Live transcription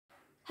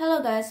Hello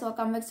guys,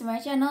 welcome back to my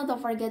channel.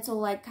 Don't forget to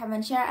like,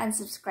 comment, share, and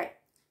subscribe.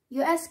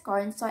 US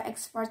corn soy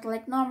export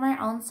like normal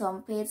on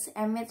some pace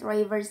amid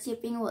reverse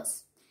shipping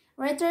woes.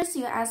 Reuters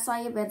US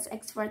soybeans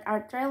export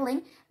are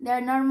trailing their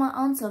normal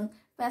autumn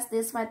pace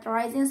despite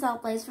rising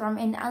supplies from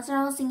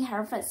international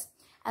harvest,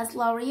 as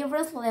low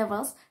reverse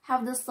levels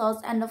have the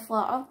source and the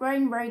flow of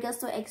grain barges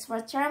to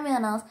export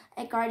terminals,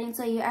 according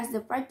to US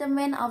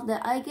Department of the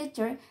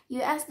Agriculture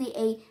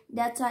 (USDA)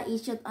 data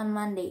issued on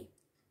Monday.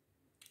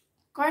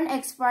 Corn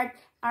exports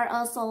are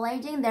also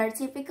lagging their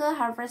typical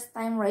harvest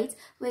time rates,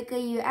 with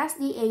a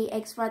USDA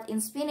export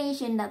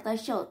inspiration data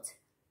showed.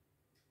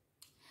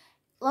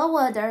 Low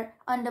water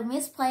on the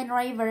Miss Plain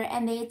River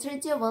and the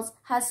tributaries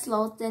has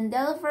slowed the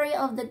delivery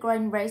of the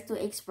grain barges to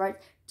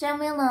export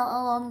terminal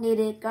along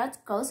the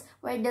Gulf Coast,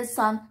 where the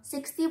some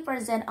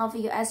 60% of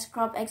U.S.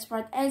 crop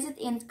export exit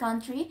in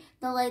country.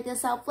 The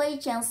latest supply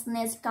chain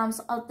needs comes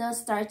at the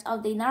start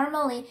of the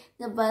normally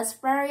the best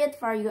period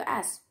for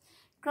U.S.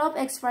 crop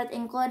export,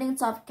 including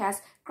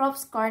topcast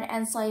crops, corn,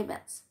 and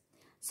soybeans.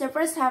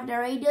 Shippers have the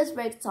reduced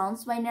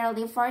breakdowns by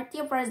nearly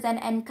 40%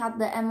 and cut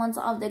the amount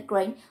of the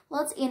grain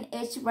loads in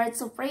each bird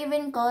to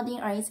prevent colding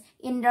rains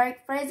in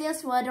dark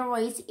previous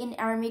waterways in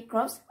army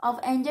crops of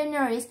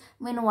engineers.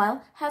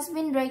 Meanwhile, has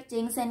been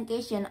directing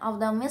syndication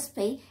of the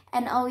Mississippi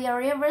and Ohio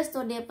rivers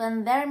to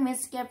deepen their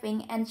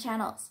misscaping and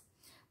channels.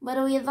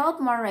 But without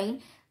more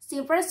rain,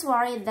 shippers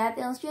worry that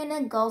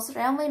ensuing Gulf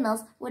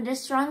revenues would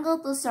struggle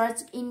to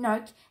source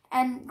enough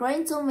and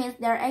grain to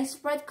meet their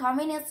export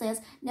commitments.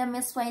 The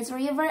Mississippi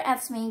River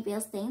at main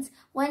pistons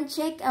when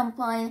check and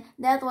point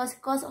that was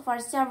caused for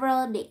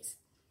several days.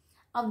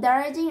 Of the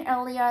reading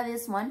earlier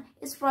this month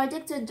is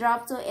projected to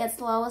drop to its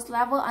lowest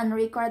level on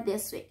record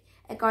this week.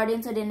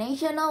 According to the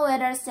National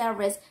Weather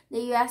Service,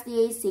 the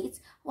USDA says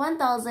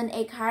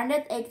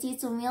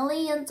 1,882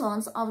 million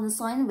tons of the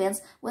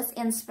soybeans was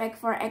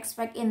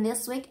expected in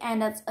this week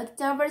ended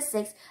October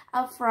 6,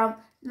 up from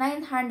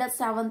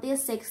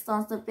 976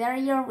 tons the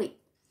prior week,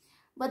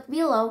 but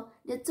below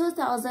the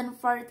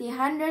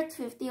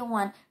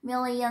 2,451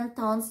 million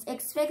tons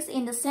expected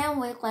in the same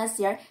week last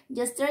year.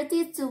 Just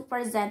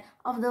 32%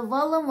 of the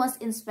volume was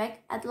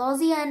inspected at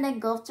Louisiana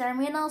Gulf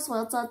terminals,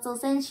 while total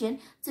sanction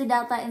to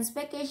data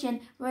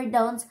inspection were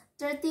down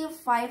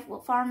 35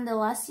 from the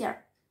last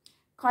year.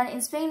 Corn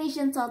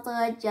inspection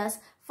totaled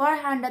just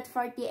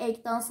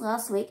 448 tons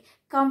last week,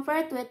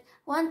 compared with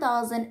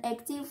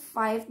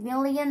 1,085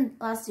 million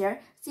last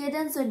year.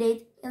 Student to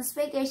date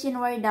inspection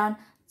were down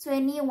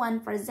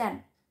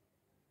 21%.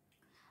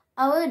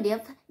 Our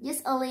dip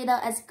just a little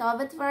as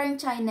COVID foreign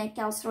China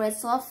caps rate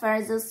so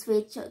far this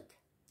week.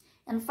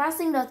 And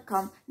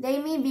fasting.com, they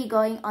may be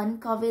going on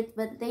COVID,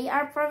 but they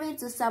are proving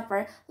to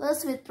suffer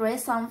loss with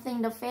rates,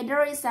 something the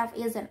Federal Reserve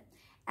isn't.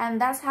 And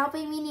that's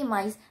helping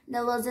minimize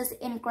the losses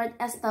in court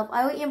as top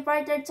oil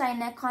importer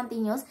China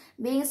continues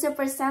being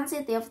super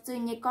sensitive to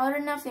new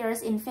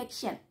coronavirus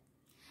infection.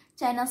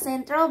 China's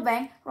central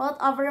bank wrote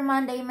over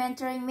Monday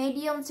mentoring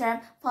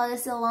medium-term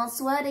policy loans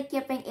while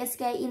keeping its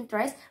key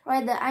interest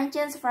rate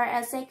unchanged for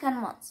a second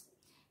month.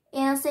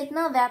 In a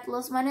signal that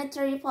loose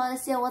monetary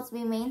policy will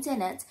be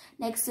maintained,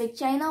 next week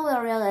China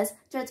will release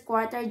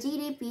third-quarter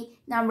GDP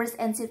numbers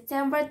and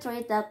September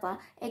trade data.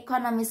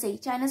 Economists say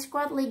China's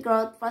quarterly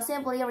growth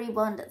possibly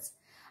rebounded.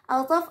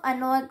 Although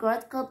annual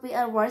growth could be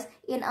worse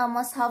in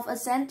almost half a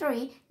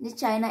century, the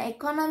China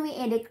economy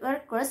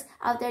indicated course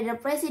after the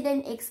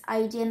President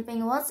Xi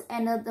Jinping was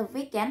ended the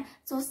weekend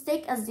to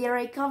stick a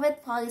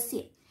zero-COVID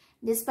policy.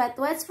 Despite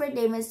widespread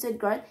damage to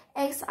growth,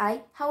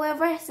 Xi,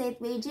 however, said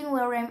Beijing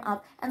will ramp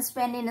up and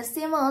spending the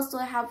stimulus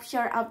to help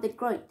shore up the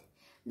growth.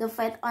 The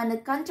Fed, on the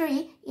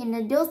contrary, in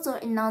the deal to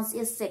announce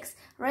its sixth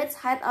rate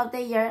hike of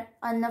the year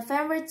on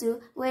November 2,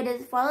 with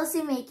its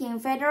policy-making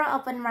Federal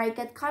Open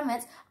Market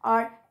Committee,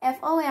 or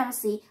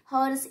FOMC,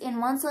 holds in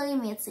monthly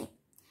meeting.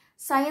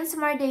 Science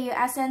Smart, the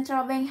U.S.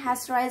 Central Bank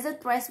has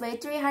raised rates by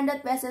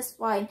 300 basis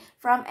points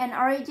from an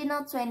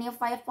original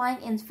 25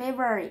 points in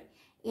February.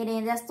 It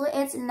intends to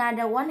add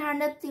another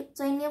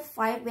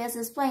 125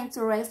 basis points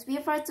to raise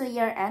before to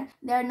year-end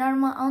their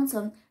normal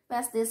autumn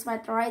pace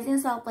despite rising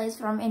supplies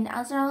from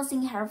international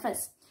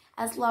harvest,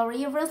 as low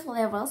reverse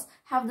levels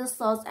have the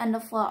source and the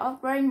flow of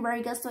grain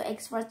barges to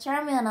export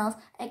terminals,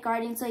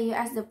 according to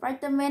U.S.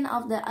 Department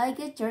of the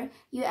Agriculture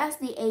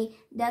 (USDA)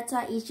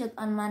 data issued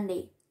on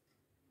Monday.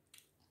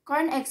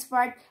 Corn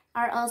exports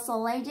are also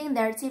lagging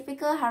their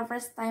typical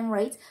harvest time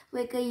rates,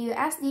 with a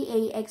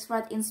USDA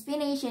export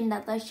inspiration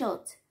data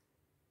showed.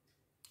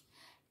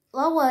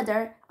 Low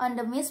water on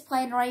the Miss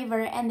Plain River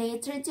and the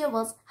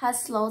tributaries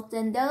has slowed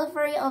the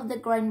delivery of the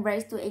grain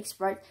barges to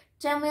export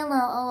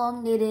terminal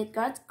along the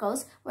Gulf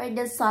Coast, where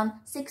the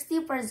some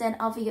 60%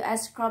 of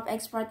U.S. crop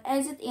export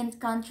exit in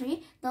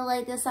country. The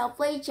latest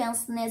supply chain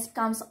needs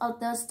comes at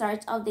the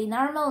start of the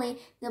normally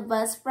the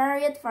best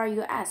period for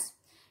U.S.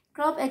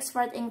 crop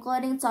export,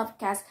 including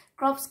topcast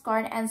crops,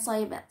 corn, and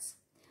soybeans.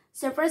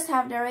 Shippers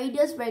have the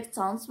reduced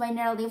breakdowns by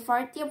nearly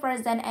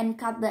 40% and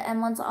cut the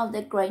amount of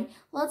the grain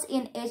loaded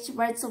in each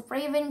bird to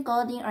prevent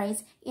clouding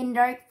rains in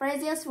dark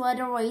previous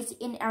waterways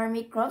in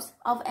army crops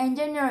of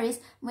engineers.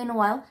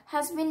 Meanwhile,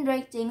 has been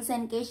directing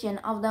sanctions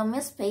of the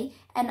Mississippi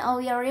and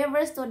Ohio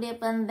rivers to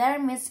deepen their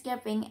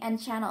misscaping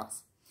and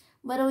channels.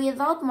 But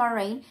without more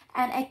rain,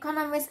 and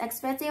economists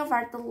expecting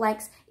fertile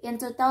lakes in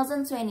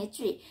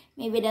 2023.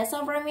 Maybe that's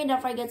all for me.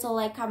 Don't forget to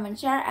like, comment,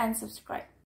 share, and subscribe.